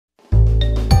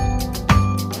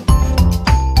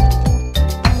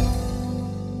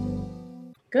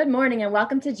Good morning and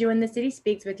welcome to Jew in the City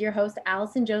Speaks with your host,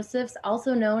 Allison Josephs,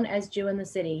 also known as Jew in the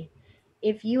City.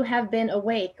 If you have been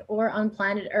awake or on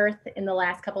planet Earth in the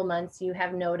last couple months, you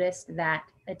have noticed that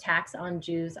attacks on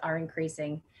Jews are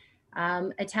increasing.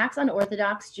 Attacks on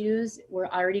Orthodox Jews were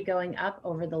already going up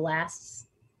over the last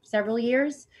several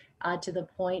years to the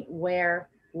point where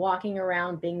walking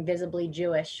around being visibly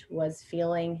Jewish was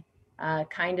feeling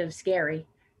kind of scary.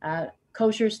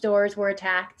 Kosher stores were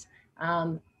attacked.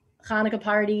 Hanukkah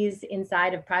parties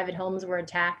inside of private homes were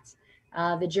attacked.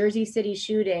 The Jersey City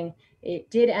shooting, it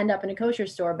did end up in a kosher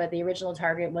store, but the original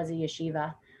target was a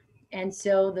yeshiva. And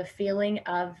so the feeling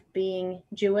of being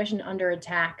Jewish and under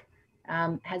attack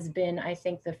has been, I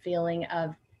think, the feeling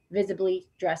of visibly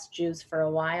dressed Jews for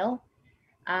a while.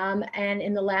 And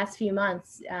in the last few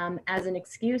months,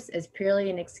 as purely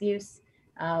an excuse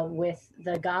with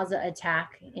the Gaza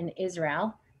attack in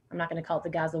Israel, I'm not going to call it the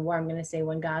Gaza war. I'm going to say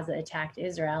when Gaza attacked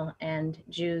Israel and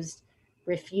Jews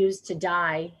refused to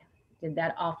die, did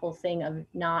that awful thing of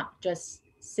not just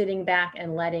sitting back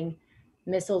and letting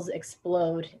missiles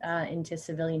explode into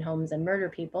civilian homes and murder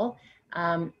people.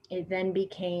 It then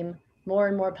became more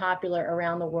and more popular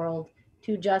around the world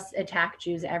to just attack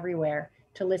Jews everywhere,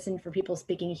 to listen for people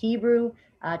speaking Hebrew,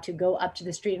 to go up to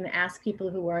the street and ask people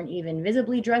who weren't even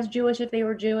visibly dressed Jewish if they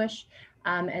were Jewish.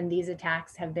 And these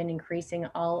attacks have been increasing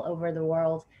all over the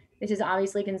world. This is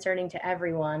obviously concerning to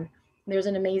everyone. There's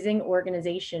an amazing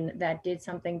organization that did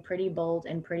something pretty bold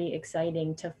and pretty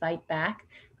exciting to fight back.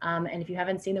 And if you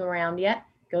haven't seen them around yet,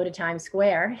 go to Times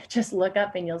Square, just look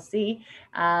up and you'll see.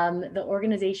 The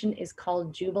organization is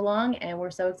called Jewbelong, and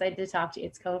we're so excited to talk to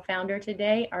its co-founder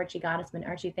today, Archie Gottesman.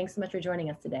 Archie, thanks so much for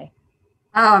joining us today.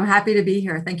 Oh, I'm happy to be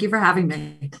here. Thank you for having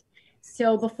me.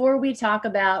 So before we talk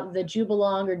about the Jew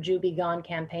Belong or Jew Be Gone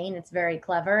campaign, it's very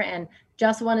clever. And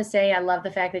just want to say, I love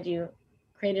the fact that you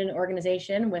created an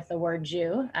organization with the word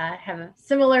Jew. I have a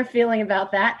similar feeling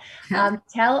about that.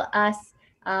 Tell us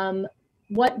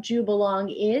what Jew Belong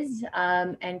is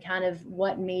and kind of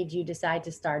what made you decide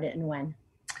to start it and when.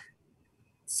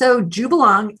 So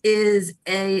Jewbelong is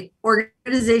an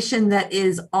organization that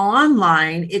is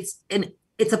online.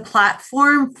 It's a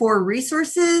platform for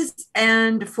resources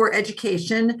and for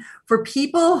education for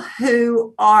people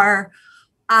who are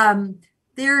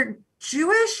they're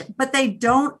Jewish, but they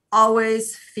don't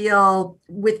always feel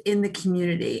within the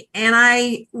community. And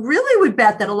I really would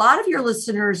bet that a lot of your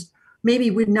listeners maybe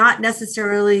would not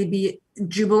necessarily be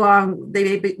Jewbelong.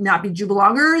 They may not be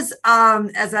Jewbelongers,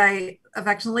 as I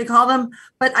affectionately call them,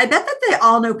 but I bet that they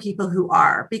all know people who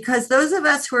are, because those of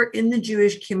us who are in the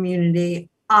Jewish community,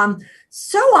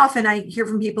 so often I hear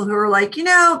from people who are like,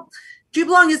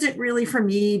 Jewbelong isn't really for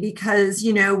me because,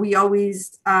 we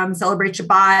always celebrate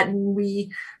Shabbat and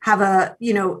we have a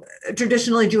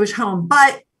traditionally Jewish home.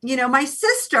 But, my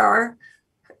sister,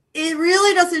 it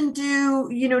really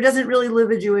doesn't really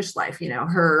live a Jewish life.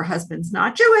 Her husband's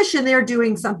not Jewish and they're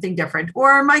doing something different.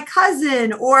 Or my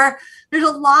cousin, or there's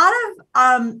a lot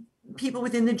of people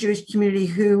within the Jewish community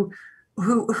who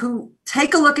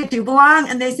take a look at Jewbelong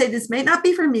and they say, this may not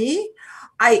be for me.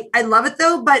 I love it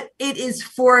though, but it is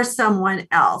for someone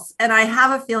else. And I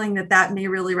have a feeling that may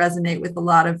really resonate with a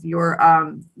lot of your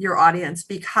audience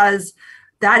because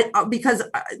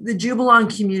the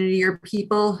Jewbelong community are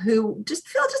people who just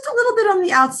feel just a little bit on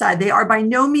the outside. They are by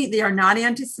no means, they are not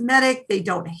anti-Semitic. They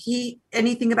don't hate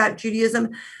anything about Judaism.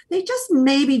 They just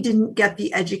maybe didn't get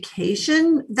the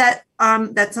education that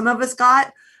some of us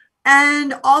got.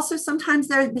 And also sometimes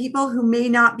there are people who may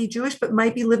not be Jewish, but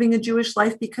might be living a Jewish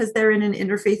life because they're in an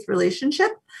interfaith relationship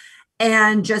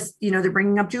and just, they're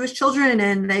bringing up Jewish children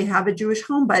and they have a Jewish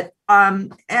home. But,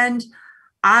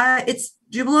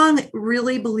 Jewbelong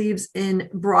really believes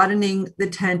in broadening the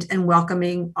tent and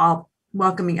welcoming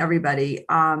everybody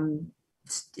on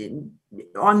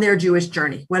their Jewish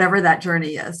journey, whatever that journey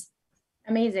is.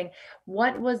 Amazing.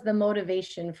 What was the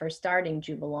motivation for starting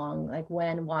Jewbelong? Like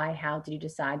when, why, how did you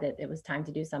decide that it was time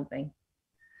to do something?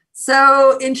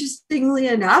 So interestingly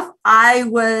enough, I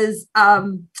was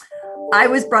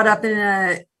brought up in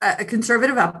a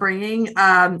conservative upbringing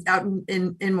out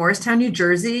in Morristown, New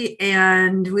Jersey,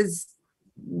 and was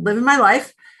living my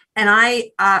life. And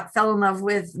I fell in love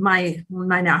with my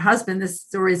now husband. This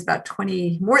story is about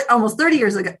almost 30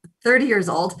 years ago, 30 years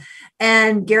old.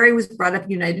 And Gary was brought up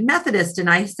United Methodist. And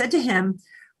I said to him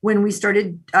when we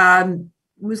started, it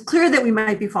was clear that we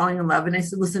might be falling in love. And I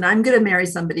said, listen, I'm going to marry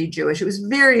somebody Jewish. It was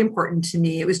very important to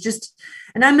me. It was just,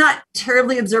 and I'm not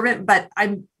terribly observant, but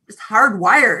I'm just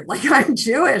hardwired. Like I'm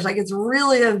Jewish. Like it's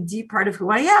really a deep part of who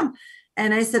I am.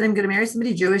 And I said, I'm going to marry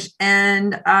somebody Jewish.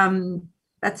 And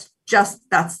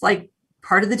that's like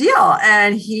part of the deal.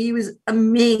 And he was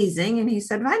amazing. And he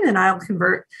said, fine, then I'll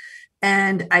convert.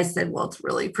 And I said, well, it's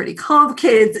really pretty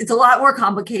complicated. It's a lot more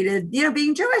complicated,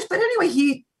 being Jewish. But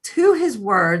anyway, to his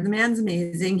word, the man's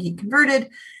amazing. He converted,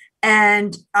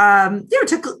 and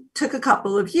took a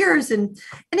couple of years. And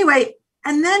anyway,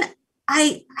 and then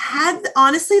I had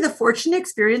honestly the fortunate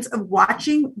experience of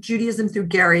watching Judaism through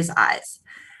Gary's eyes.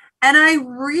 And I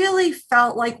really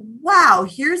felt like, wow,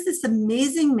 here's this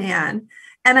amazing man.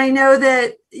 And I know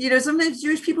that, sometimes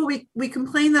Jewish people, we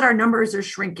complain that our numbers are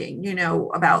shrinking,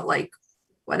 about like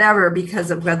whatever, because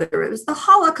of whether it was the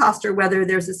Holocaust or whether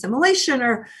there's assimilation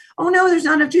or, oh no, there's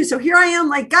not enough Jews. So here I am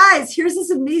like, guys, here's this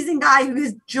amazing guy who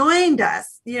has joined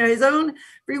us, his own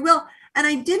free will. And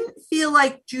I didn't feel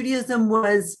like Judaism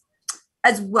was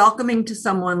as welcoming to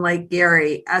someone like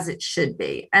Gary as it should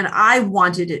be. And I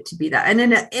wanted it to be that. And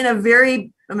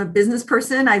I'm a business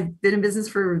person. I've been in business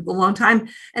for a long time.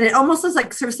 And it almost was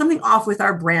like sort of something off with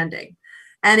our branding.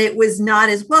 And it was not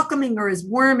as welcoming or as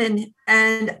warm.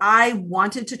 And I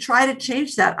wanted to try to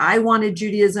change that. I wanted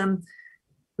Judaism,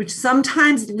 which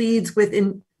sometimes leads with,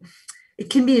 it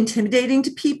can be intimidating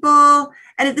to people.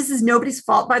 And this is nobody's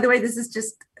fault, by the way. This is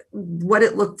just what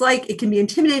it looked like. It can be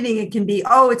intimidating. It can be,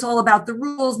 it's all about the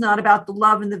rules, not about the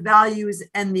love and the values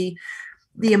and the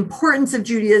importance of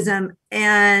Judaism.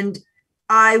 And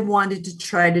I wanted to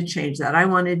try to change that. I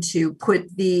wanted to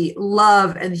put the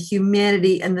love and the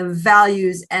humanity and the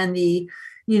values and the,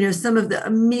 some of the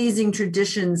amazing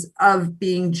traditions of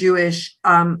being Jewish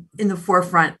in the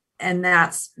forefront. And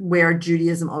that's where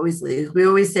Judaism always leads. We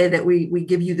always say that we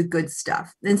give you the good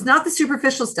stuff. And it's not the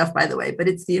superficial stuff, by the way, but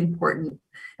it's the important.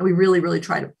 And we really, really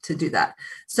try to do that.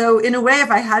 So in a way,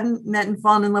 if I hadn't met and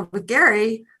fallen in love with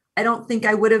Gary, I don't think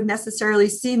I would have necessarily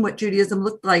seen what Judaism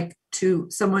looked like to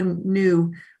someone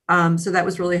new. So that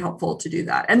was really helpful to do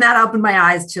that. And that opened my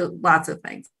eyes to lots of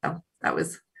things. So that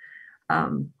was,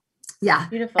 yeah.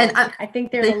 Beautiful. And I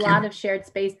think there's a lot of shared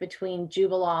space between Jew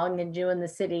Belong and Jew in the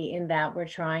City, in that we're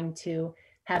trying to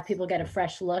have people get a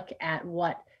fresh look at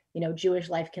what Jewish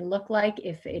life can look like.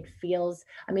 If it feels,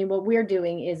 what we're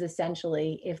doing is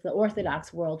essentially, if the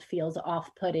Orthodox world feels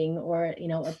off-putting or,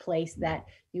 a place that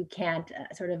you can't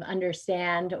sort of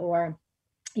understand, or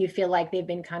you feel like they've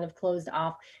been kind of closed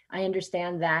off. I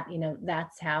understand that,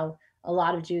 that's how a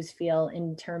lot of Jews feel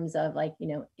in terms of like,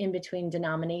 in between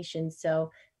denominations.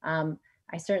 So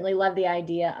I certainly love the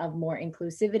idea of more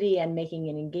inclusivity and making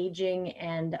it engaging,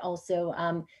 and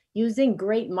also using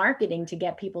great marketing to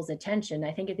get people's attention.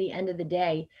 I think at the end of the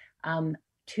day,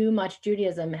 too much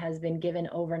Judaism has been given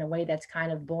over in a way that's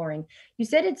kind of boring. You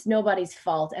said it's nobody's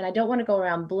fault, and I don't want to go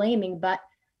around blaming, but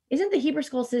isn't the Hebrew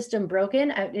school system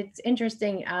broken? It's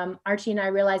interesting. Archie and I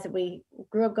realized that we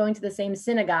grew up going to the same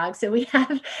synagogue, so we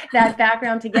have that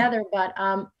background together. But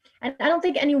and I don't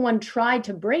think anyone tried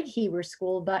to break Hebrew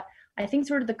school, but I think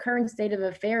sort of the current state of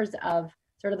affairs of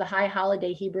sort of the high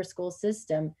holiday Hebrew school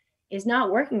system is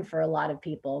not working for a lot of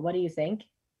people. What do you think?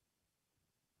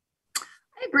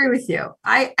 I agree with you.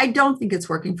 I don't think it's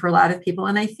working for a lot of people.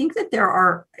 And I think that there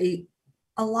are a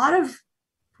lot of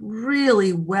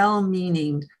really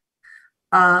well-meaning,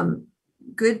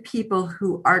 good people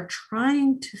who are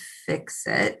trying to fix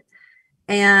it.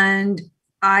 And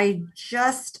I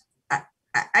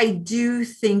do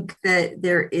think that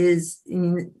there is,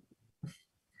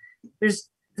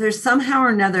 there's somehow or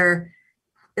another,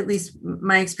 at least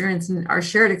my experience and our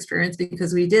shared experience,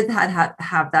 because we did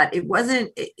have that. It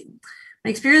wasn't my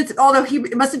experience, although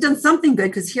it must have done something good,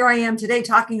 because here I am today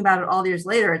talking about it all years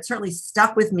later. It certainly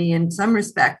stuck with me in some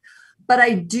respect. But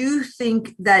I do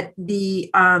think that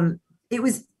it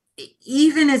was,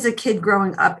 even as a kid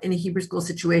growing up in a Hebrew school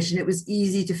situation, it was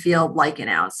easy to feel like an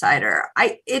outsider.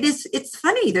 It's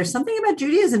funny. There's something about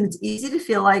Judaism. It's easy to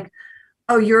feel like,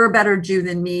 oh, you're a better Jew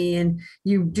than me, and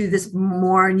you do this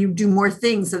more and you do more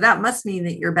things, so that must mean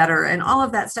that you're better, and all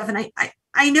of that stuff. And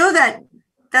I know that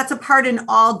that's a part in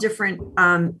all different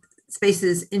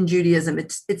spaces in Judaism.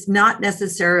 It's not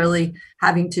necessarily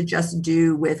having to just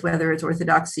do with whether it's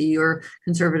Orthodoxy or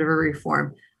conservative or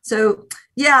reform. So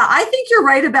yeah, I think you're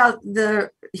right about the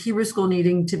Hebrew school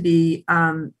needing to be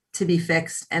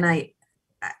fixed. And I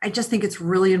just think it's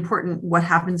really important what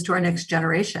happens to our next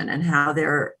generation and how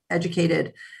they're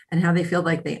educated and how they feel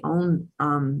like they own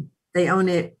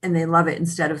it and they love it,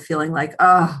 instead of feeling like,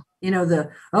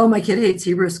 my kid hates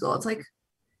Hebrew school. It's like,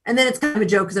 and then it's kind of a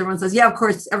joke because everyone says, yeah, of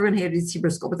course, everyone hates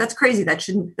Hebrew school, but that's crazy.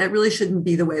 That really shouldn't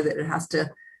be the way that it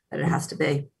has to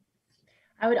be.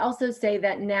 I would also say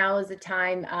that now is the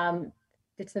time,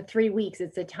 it's the 3 weeks,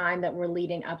 it's the time that we're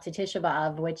leading up to Tisha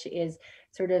B'Av, which is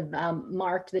sort of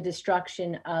marked the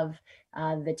destruction of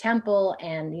the temple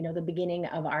and, the beginning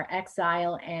of our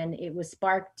exile. And it was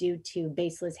sparked due to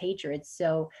baseless hatred.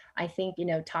 So I think,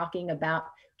 talking about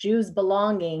Jews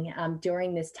belonging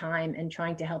during this time and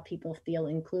trying to help people feel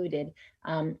included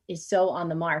is so on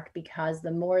the mark, because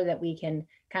the more that we can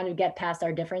kind of get past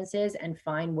our differences and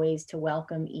find ways to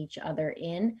welcome each other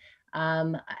in,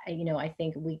 I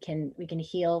think we can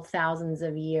heal thousands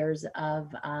of years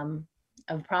of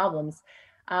problems.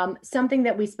 Something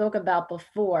that we spoke about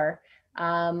before,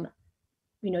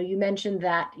 you mentioned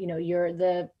that,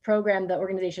 the program, the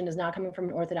organization is not coming from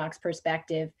an Orthodox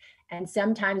perspective. And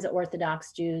sometimes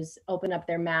Orthodox Jews open up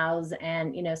their mouths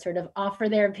and, sort of offer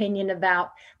their opinion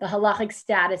about the halachic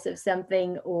status of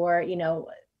something, or,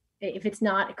 if it's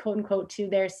not quote unquote to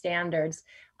their standards.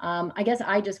 I guess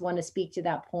I just want to speak to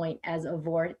that point as a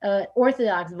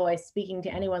Orthodox voice, speaking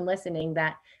to anyone listening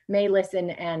that may listen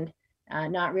and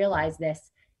not realize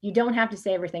this. You don't have to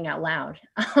say everything out loud.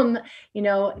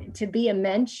 To be a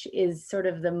mensch is sort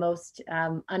of the most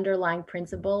underlying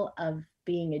principle of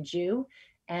being a Jew.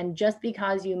 And just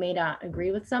because you may not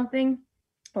agree with something,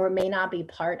 or may not be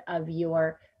part of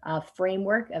your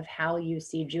framework of how you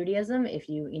see Judaism, if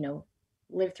you,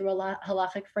 live through a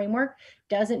halachic framework,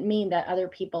 doesn't mean that other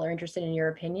people are interested in your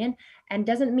opinion, and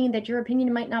doesn't mean that your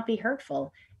opinion might not be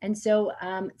hurtful. And so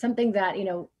something that,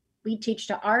 we teach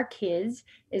to our kids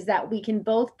is that we can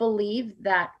both believe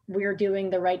that we're doing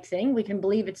the right thing. We can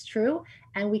believe it's true.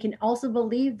 And we can also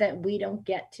believe that we don't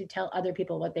get to tell other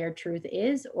people what their truth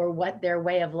is or what their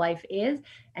way of life is.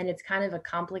 And it's kind of a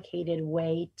complicated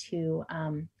way to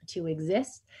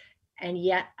exist. And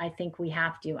yet I think we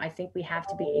have to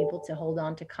be able to hold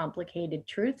on to complicated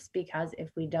truths, because if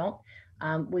we don't,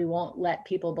 we won't let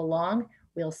people belong.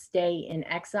 We'll stay in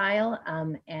exile,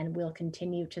 and we'll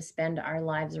continue to spend our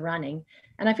lives running.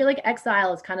 And I feel like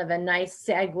exile is kind of a nice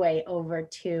segue over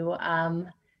to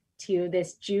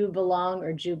this Jew Belong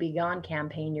or Jew Be Gone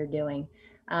campaign you're doing.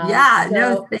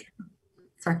 Sorry.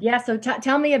 Yeah. So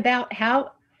tell me about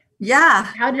how.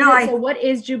 Yeah. So what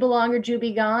is Jew Belong or Jew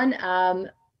Be Gone?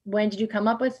 When did you come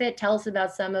up with it? Tell us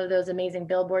about some of those amazing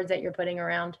billboards that you're putting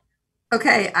around.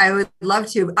 Okay, I would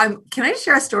love to. Can I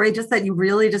share a story just that you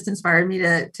really just inspired me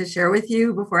to share with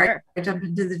you before Sure. I jump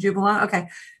into the Jew Belong? Okay.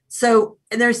 So,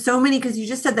 and there's so many, because you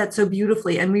just said that so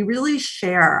beautifully, and we really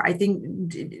share. I think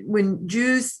when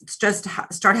Jews just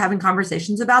start having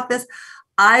conversations about this,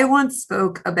 I once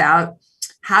spoke about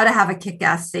how to have a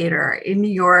kick-ass Seder in New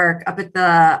York up at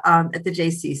the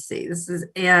JCC.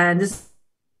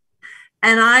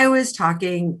 And I was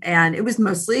talking, and it was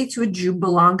mostly to a Jew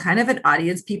Belong kind of an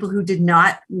audience, people who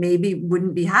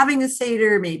wouldn't be having a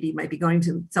Seder, maybe might be going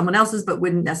to someone else's, but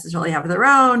wouldn't necessarily have their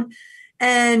own.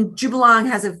 And Jew Belong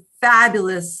has a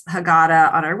fabulous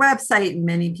Haggadah on our website, and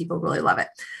many people really love it.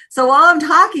 So while I'm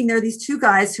talking, there are these two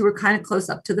guys who were kind of close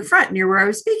up to the front near where I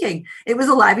was speaking. It was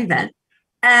a live event,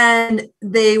 and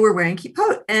they were wearing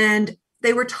kippot, and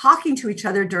they were talking to each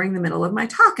other during the middle of my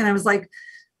talk. And I was like,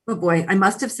 oh boy, I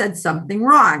must have said something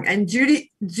wrong. And Jew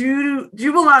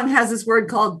Belong has this word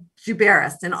called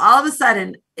Juberist. And all of a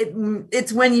sudden,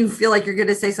 it's when you feel like you're going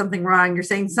to say something wrong, you're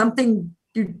saying something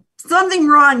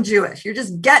wrong Jewish. You're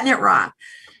just getting it wrong.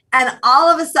 And all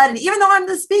of a sudden, even though I'm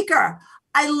the speaker,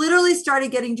 I literally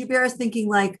started getting Juberist, thinking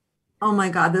like, oh my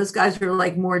God, those guys are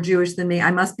like more Jewish than me.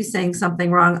 I must be saying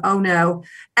something wrong. Oh no.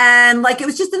 And like, it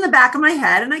was just in the back of my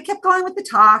head, and I kept going with the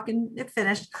talk, and it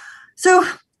finished. So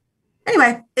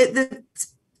anyway, the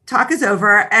talk is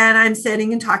over, and I'm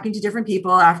sitting and talking to different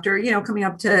people after, coming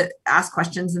up to ask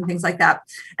questions and things like that.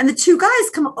 And the two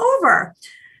guys come over,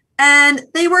 and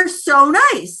they were so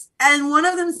nice. And one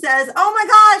of them says, oh my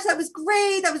gosh, that was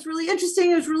great. That was really interesting.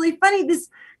 It was really funny. This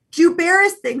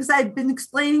Juberist thing, because I've been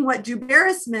explaining what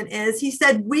Juberistment is. He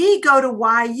said, we go to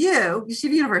YU,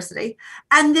 Yeshiva University,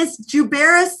 and this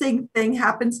Juberist thing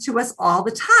happens to us all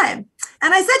the time.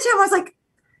 And I said to him, I was like,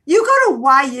 you go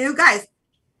to YU, guys,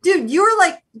 dude, you're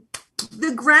like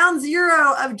the ground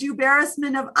zero of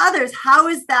Juberistment of others. How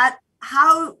is that?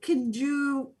 How can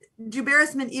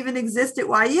Juberistment even exist at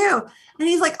YU? And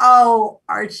he's like, oh,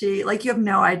 Archie, like, you have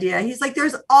no idea. He's like,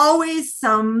 there's always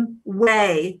some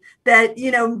way that,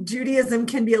 Judaism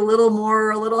can be a little more,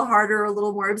 a little harder, a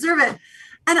little more observant.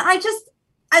 And I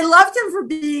loved him for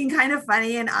being kind of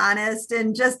funny and honest,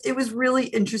 and just, it was really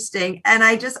interesting. And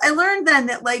I learned then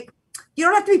that, like, you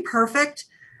don't have to be perfect,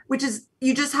 which is,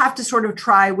 you just have to sort of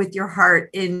try with your heart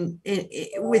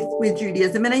with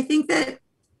Judaism. And I think that,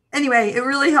 anyway, it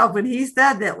really helped when he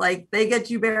said that, like, they get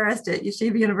Juberist at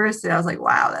Yeshiva University. I was like,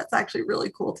 wow, that's actually really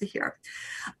cool to hear.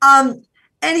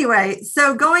 Anyway,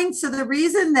 so going to the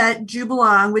reason that Jew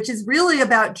Belong, which is really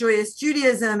about joyous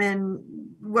Judaism and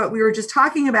what we were just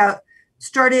talking about,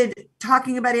 started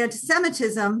talking about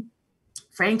anti-Semitism,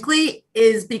 frankly,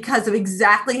 is because of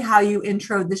exactly how you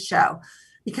introed the show,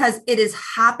 because it is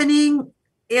happening.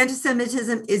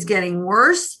 Anti-Semitism is getting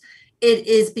worse. It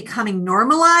is becoming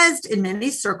normalized in many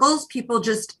circles. People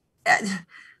just,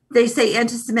 they say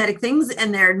anti-Semitic things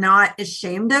and they're not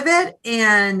ashamed of it,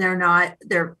 and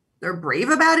they're brave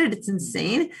about it. It's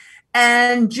insane.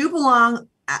 And Jubelong,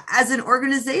 as an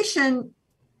organization,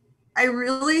 I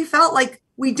really felt like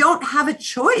we don't have a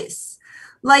choice.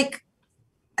 Like,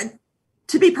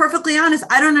 to be perfectly honest,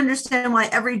 I don't understand why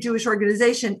every Jewish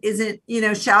organization isn't,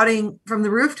 shouting from the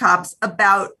rooftops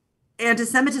about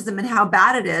anti-Semitism and how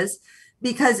bad it is.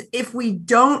 Because if we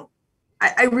don't,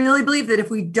 I really believe that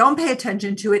if we don't pay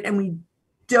attention to it and we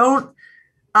don't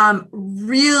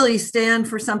really stand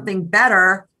for something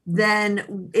better,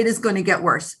 then it is going to get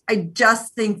worse. I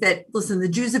just think that, listen, the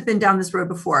Jews have been down this road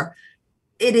before.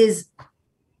 It is,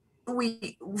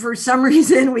 for some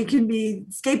reason, we can be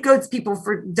scapegoats. People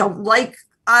don't like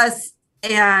us.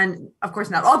 And of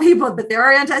course, not all people, but there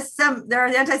are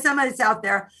anti-Semites out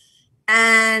there.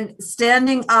 And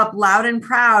standing up loud and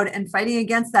proud and fighting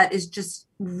against that is just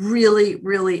really,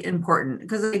 really important,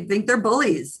 because I think they're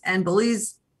bullies, and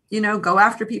bullies, go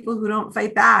after people who don't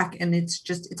fight back. And it's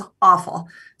awful.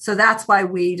 So that's why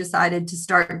we decided to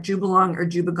start Jubelong or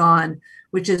Jubagon,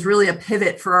 which is really a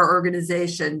pivot for our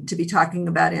organization to be talking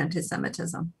about and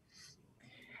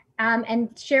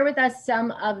share with us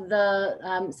some of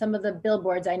the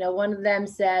billboards. I know one of them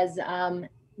says,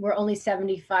 we're only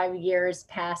 75 years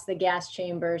past the gas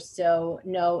chambers, so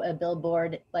no, a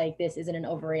billboard like this isn't an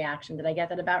overreaction. Did I get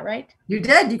that about right? You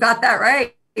did. You got that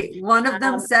right. One of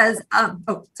them says,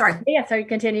 sorry. Yeah, sorry,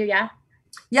 continue. Yeah.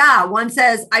 Yeah, one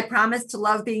says, I promise to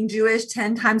love being Jewish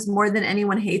 10 times more than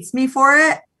anyone hates me for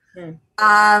it.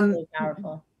 Really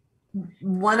powerful.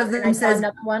 One of them says,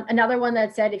 another one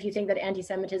that said, if you think that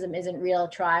anti-Semitism isn't real,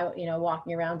 try,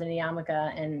 walking around in a yarmulke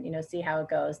and, see how it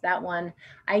goes. That one,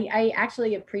 I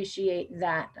actually appreciate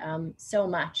that so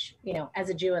much, as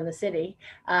a Jew in the city,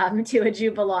 to a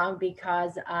Jubelong,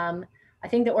 because I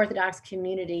think the Orthodox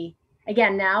community,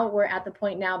 again, now we're at the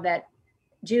point now that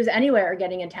Jews anywhere are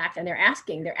getting attacked, and they're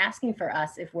asking for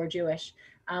us if we're Jewish.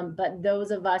 But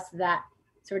those of us that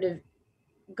sort of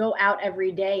go out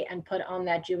every day and put on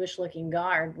that Jewish looking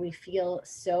garb, we feel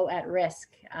so at risk.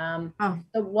 So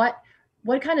what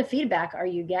kind of feedback are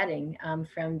you getting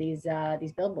from these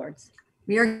billboards?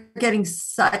 We are getting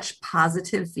such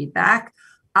positive feedback.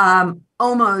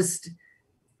 Almost,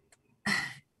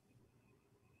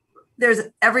 there's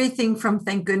everything from,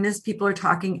 thank goodness people are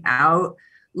talking out.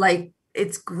 Like,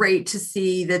 it's great to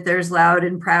see that there's loud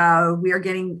and proud. We are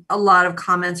getting a lot of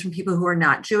comments from people who are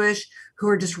not Jewish, who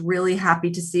are just really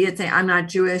happy to see it, say, I'm not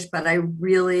Jewish, but I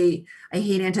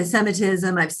hate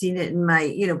anti-Semitism. I've seen it in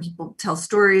my, people tell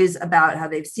stories about how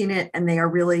they've seen it, and they are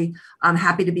really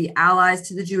happy to be allies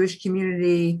to the Jewish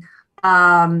community.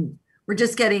 We're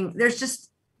just getting, there's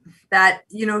just that,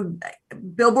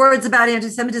 billboards about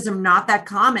anti-Semitism are not that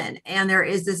common. And there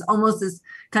is this almost this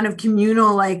kind of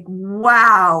communal, like,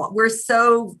 wow, we're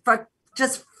so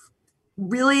just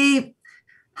really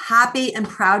happy and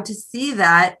proud to see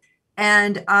that.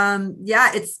 And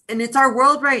it's our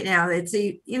world right now. It's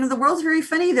the world's very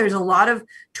funny. There's a lot of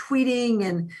tweeting,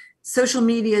 and social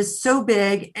media is so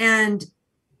big, and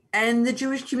the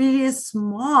Jewish community is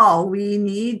small. We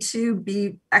need to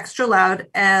be extra loud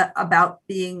about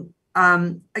being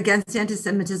against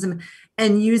anti-Semitism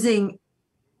and using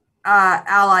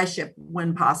allyship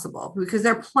when possible, because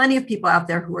there are plenty of people out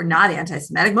there who are not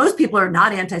anti-Semitic. Most people are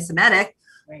not anti-Semitic.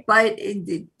 Right. But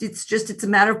it's a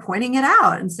matter of pointing it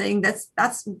out and saying that's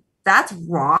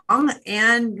wrong,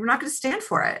 and we're not going to stand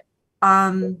for it.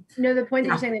 The point that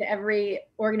you're saying that every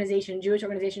Jewish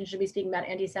organization should be speaking about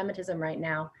anti-Semitism right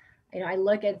now. I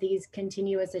look at these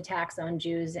continuous attacks on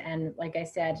Jews, and like I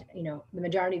said, the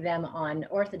majority of them on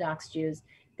Orthodox Jews.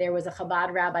 There was a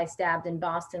Chabad rabbi stabbed in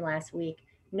Boston last week.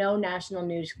 No national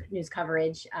news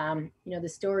coverage. The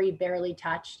story barely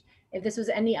touched. If this was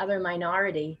any other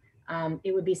minority,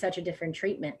 it would be such a different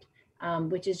treatment,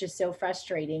 which is just so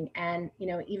frustrating. And,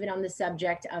 even on the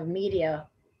subject of media,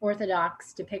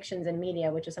 Orthodox depictions in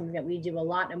media, which is something that we do a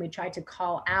lot, and we try to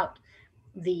call out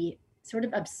the sort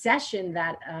of obsession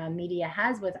that media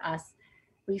has with us.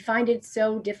 We find it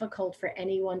so difficult for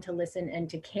anyone to listen and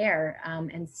to care.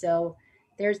 And so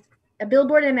there's a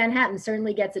billboard in Manhattan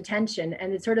certainly gets attention,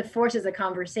 and it sort of forces a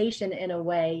conversation in a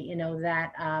way,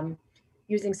 that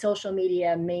using social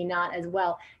media may not as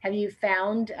well. Have you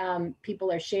found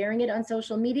people are sharing it on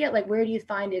social media? Like, where do you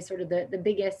find is sort of the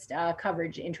biggest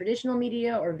coverage, in traditional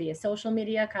media or via social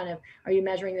media? Kind of, are you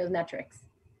measuring those metrics?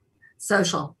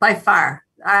 Social, by far.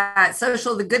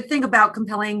 Social, the good thing about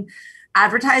compelling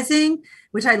advertising,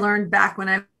 which I learned back when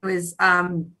I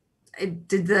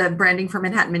did the branding for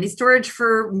Manhattan Mini Storage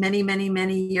for many, many,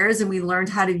 many years, and we learned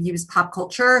how to use pop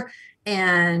culture.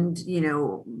 And,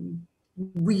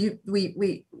 we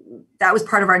that was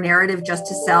part of our narrative, just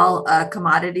to sell a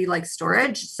commodity like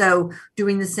storage. So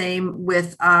doing the same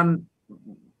with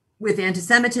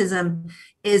anti-Semitism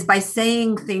is by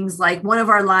saying things like, one of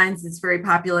our lines that's very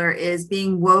popular is,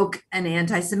 being woke and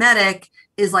anti-Semitic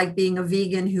is like being a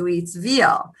vegan who eats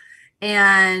veal.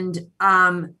 And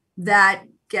that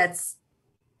gets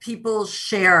people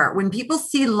share. When people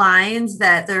see lines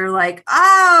that they're like,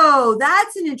 oh,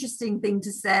 that's an interesting thing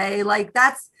to say. Like,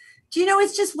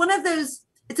 it's just one of those,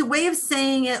 it's a way of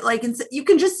saying it. Like, you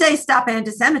can just say stop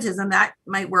anti-Semitism. That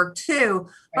might work too.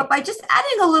 Right. But by just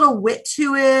adding a little wit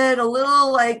to it, a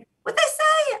little like what they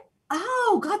say,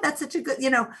 oh God, that's such a good,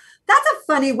 that's a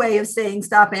funny way of saying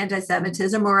stop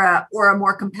anti-Semitism, or a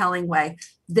more compelling way.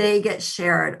 They get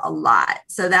shared a lot.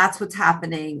 So that's what's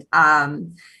happening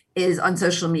is on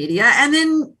social media. And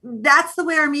then that's the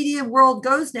way our media world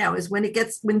goes now, is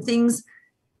when things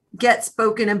get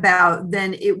spoken about,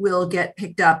 then it will get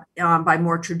picked up by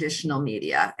more traditional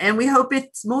media. And we hope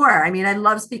it's more. I mean, I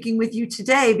love speaking with you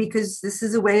today because this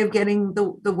is a way of getting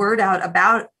the word out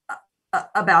about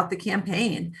the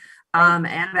campaign and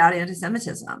about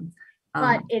anti-Semitism.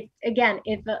 But if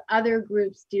other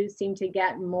groups do seem to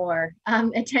get more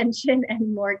attention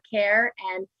and more care,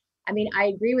 and I mean, I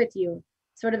agree with you.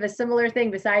 Sort of a similar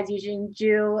thing, besides using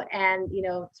Jew and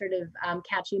sort of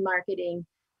catchy marketing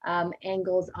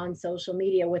angles on social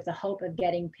media with the hope of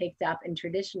getting picked up in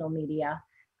traditional media.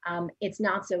 It's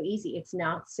not so easy. It's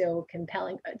not so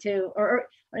compelling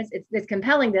it's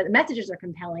compelling that the messages are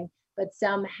compelling, but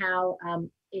somehow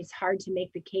it's hard to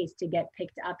make the case to get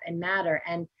picked up and matter.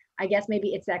 And I guess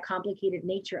maybe it's that complicated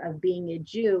nature of being a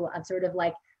Jew, of sort of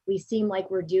like, we seem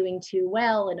like we're doing too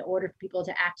well in order for people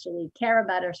to actually care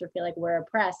about us or feel like we're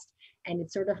oppressed. And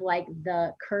it's sort of like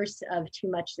the curse of too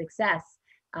much success,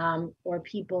 or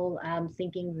people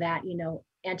thinking that,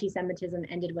 anti-Semitism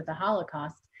ended with the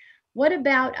Holocaust. What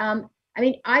about,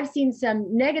 I've seen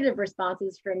some negative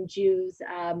responses from Jews,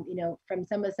 from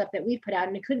some of the stuff that we've put out,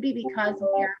 and it could be because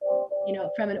we're,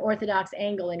 from an Orthodox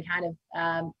angle and kind of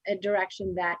a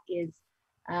direction that is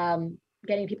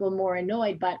getting people more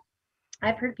annoyed. But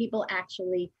I've heard people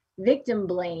actually victim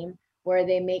blame, where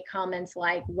they make comments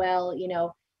like, well,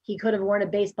 he could have worn a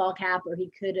baseball cap, or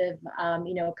he could have,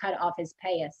 cut off his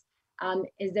payas.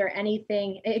 Is there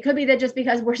anything, it could be that just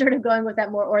because we're sort of going with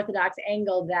that more Orthodox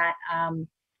angle that,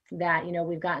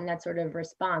 we've gotten that sort of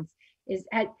response.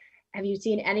 Have you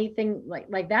seen anything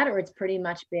like that, or it's pretty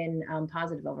much been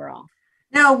positive overall?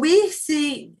 No, we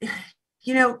see,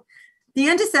 the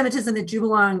anti-Semitism that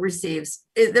Jubelong receives,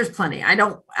 there's plenty. I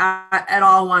don't at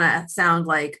all want to sound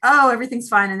like, oh, everything's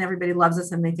fine and everybody loves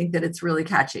us and they think that it's really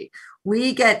catchy.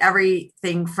 We get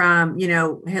everything from,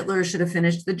 Hitler should have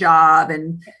finished the job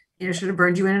and, should have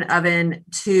burned you in an oven,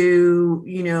 to,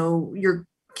 you're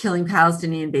killing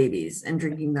Palestinian babies and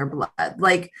drinking their blood.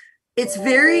 Like, it's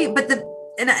very,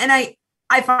 I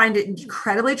find it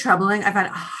incredibly troubling. I find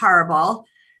it horrible.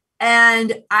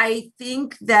 And I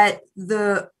think that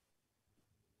the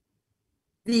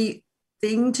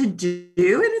thing to do,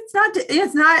 and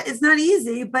it's not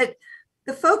easy, but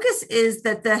the focus is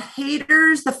that the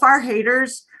far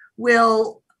haters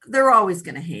they're always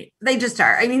going to hate. They just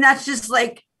are. I mean, that's just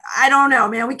like, I don't know,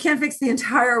 man, we can't fix the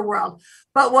entire world,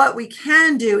 but what we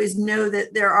can do is know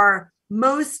that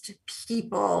most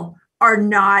people are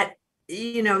not,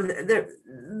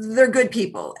 they're good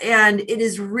people. And it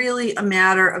is really a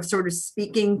matter of sort of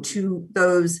speaking to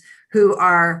those who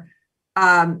are,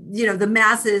 the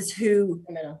masses who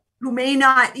may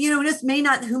not,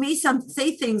 who may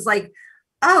say things like,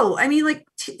 oh, I mean, like,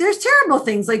 there's terrible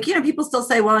things like, people still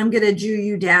say, well, I'm going to Jew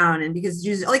you down. And because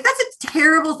Jews, like, that's a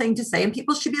terrible thing to say. And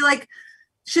people should be like,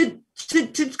 should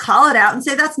call it out and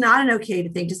say, that's not an okay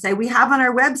thing to say. We have on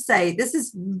our website,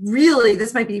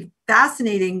 this might be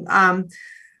fascinating.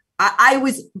 I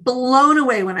was blown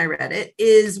away when I read it,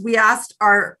 is we asked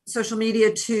our social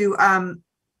media to,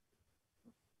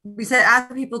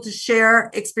 ask people to share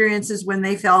experiences when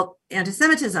they felt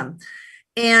anti-Semitism.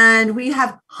 And we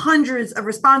have hundreds of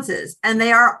responses, and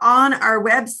they are on our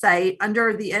website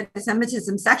under the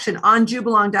anti-Semitism section on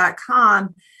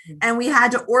jubelong.com. And we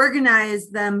had to organize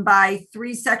them by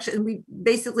 3 sections.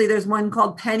 There's one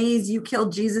called Pennies, You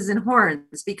Killed Jesus, and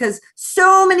Horns, because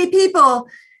so many people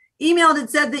emailed and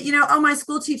said that, oh, my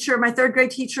school teacher, my 3rd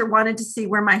grade teacher wanted to see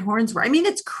where my horns were. I mean,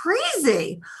 it's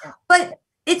crazy, but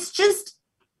it's just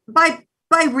by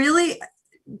really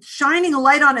shining a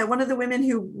light on it. One of the women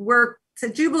who worked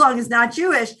at Jubelong is not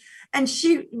Jewish. And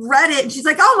she read it and she's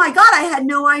like, oh my God, I had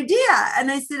no idea. And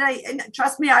I said, and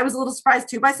trust me, I was a little surprised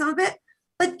too by some of it.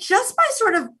 But just by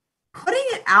sort of putting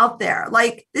it out there,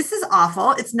 like, this is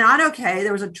awful. It's not okay.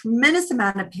 There was a tremendous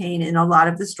amount of pain in a lot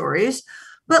of the stories.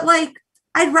 But like,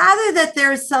 I'd rather that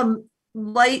there's some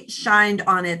light shined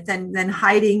on it than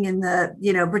hiding in the,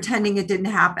 pretending it didn't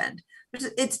happen.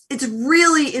 It's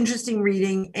really interesting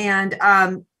reading. And,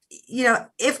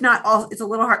 if not all, it's a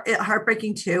little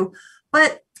heartbreaking too.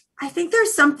 But I think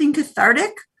there's something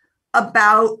cathartic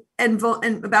about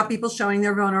about people showing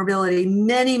their vulnerability.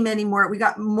 Many, many more. We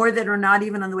got more that are not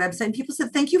even on the website. And people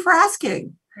said, thank you for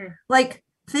asking. Like,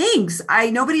 thanks.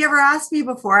 Nobody ever asked me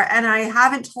before. And I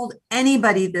haven't told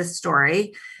anybody this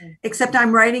story, except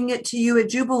I'm writing it to you at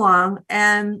Jubelong.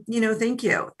 And, thank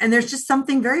you. And there's just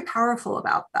something very powerful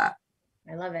about that.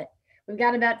 I love it. We've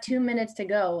got about 2 minutes to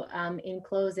go in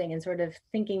closing, and sort of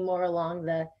thinking more along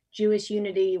the Jewish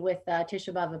unity with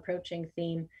Tisha B'Av approaching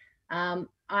theme.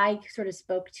 I sort of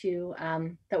spoke to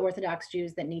the Orthodox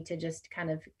Jews that need to just kind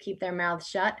of keep their mouths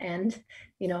shut and,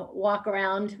 walk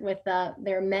around with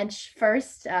their mensch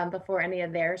first before any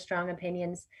of their strong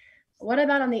opinions. What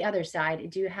about on the other side?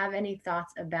 Do you have any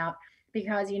thoughts about,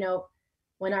 because,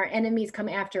 when our enemies come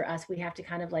after us, we have to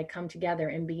kind of like come together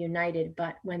and be united.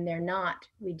 But when they're not,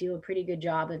 we do a pretty good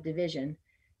job of division.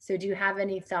 So do you have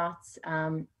any thoughts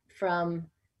from,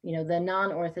 the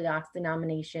non-Orthodox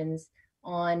denominations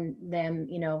on them,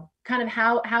 kind of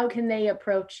how can they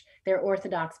approach their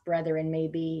Orthodox brethren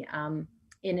maybe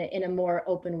in a more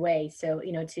open way? So,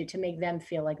 to make them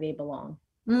feel like they belong.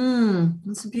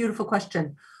 That's a beautiful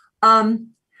question.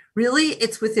 Really,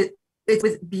 it's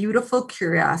with beautiful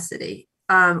curiosity,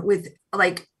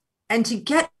 and to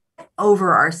get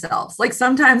over ourselves. Like,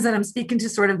 sometimes that I'm speaking to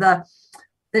sort of the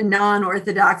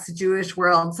non-Orthodox Jewish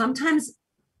world, sometimes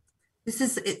this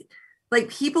is it, like,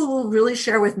 people will really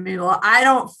share with me, well, I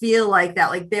don't feel like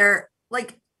that. Like, they're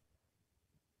like,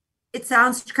 it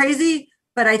sounds crazy,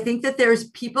 but I think that there's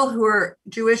people who are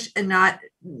Jewish and not,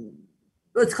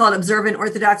 let's call it observant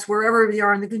Orthodox, wherever we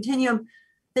are in the continuum,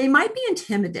 they might be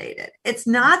intimidated. It's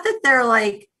not that they're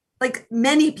like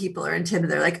many people are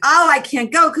intimidated. They're like, oh, I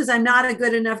can't go because I'm not a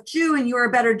good enough Jew and you're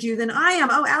a better Jew than I am.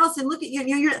 Oh, Allison, look at you.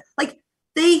 You're like,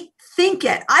 they think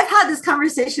it. I've had this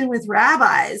conversation with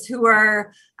rabbis who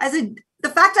are, I said, the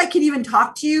fact I can even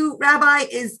talk to you, Rabbi,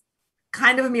 is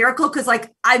kind of a miracle, because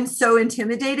like, I'm so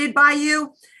intimidated by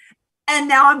you. And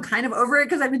now I'm kind of over it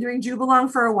because I've been doing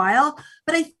Jubelong for a while.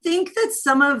 But I think that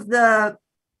some of the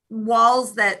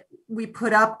walls that we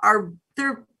put up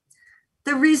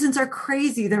the reasons are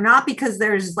crazy. They're not because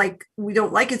there's like, we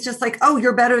don't like, it's just like, oh,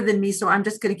 you're better than me, so I'm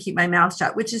just going to keep my mouth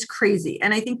shut, which is crazy.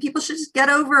 And I think people should just get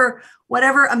over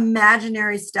whatever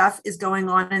imaginary stuff is going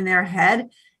on in their head.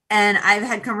 And I've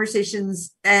had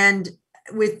conversations my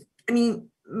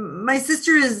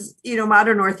sister is,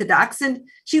 modern Orthodox, and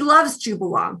she loves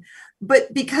Jubelong,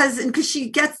 but because she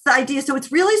gets the idea. So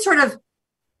it's really sort of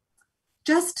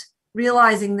just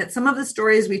realizing that some of the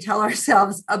stories we tell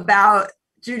ourselves about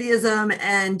Judaism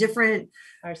and different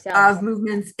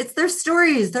movements, it's their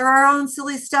stories. They're our own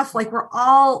silly stuff. Like, we're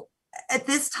all at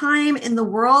this time in the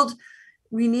world,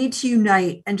 we need to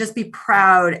unite and just be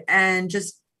proud and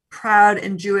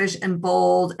Jewish and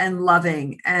bold and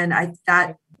loving. And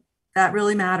that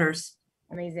really matters.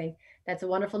 Amazing. That's a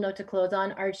wonderful note to close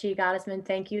on. Archie Gottesman,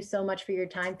 thank you so much for your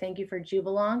time. Thank you for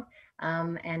Jubelong.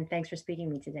 And thanks for speaking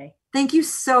to me today. Thank you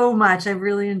so much. I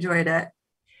really enjoyed it.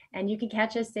 And you can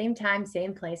catch us same time,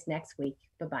 same place next week.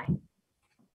 Bye-bye.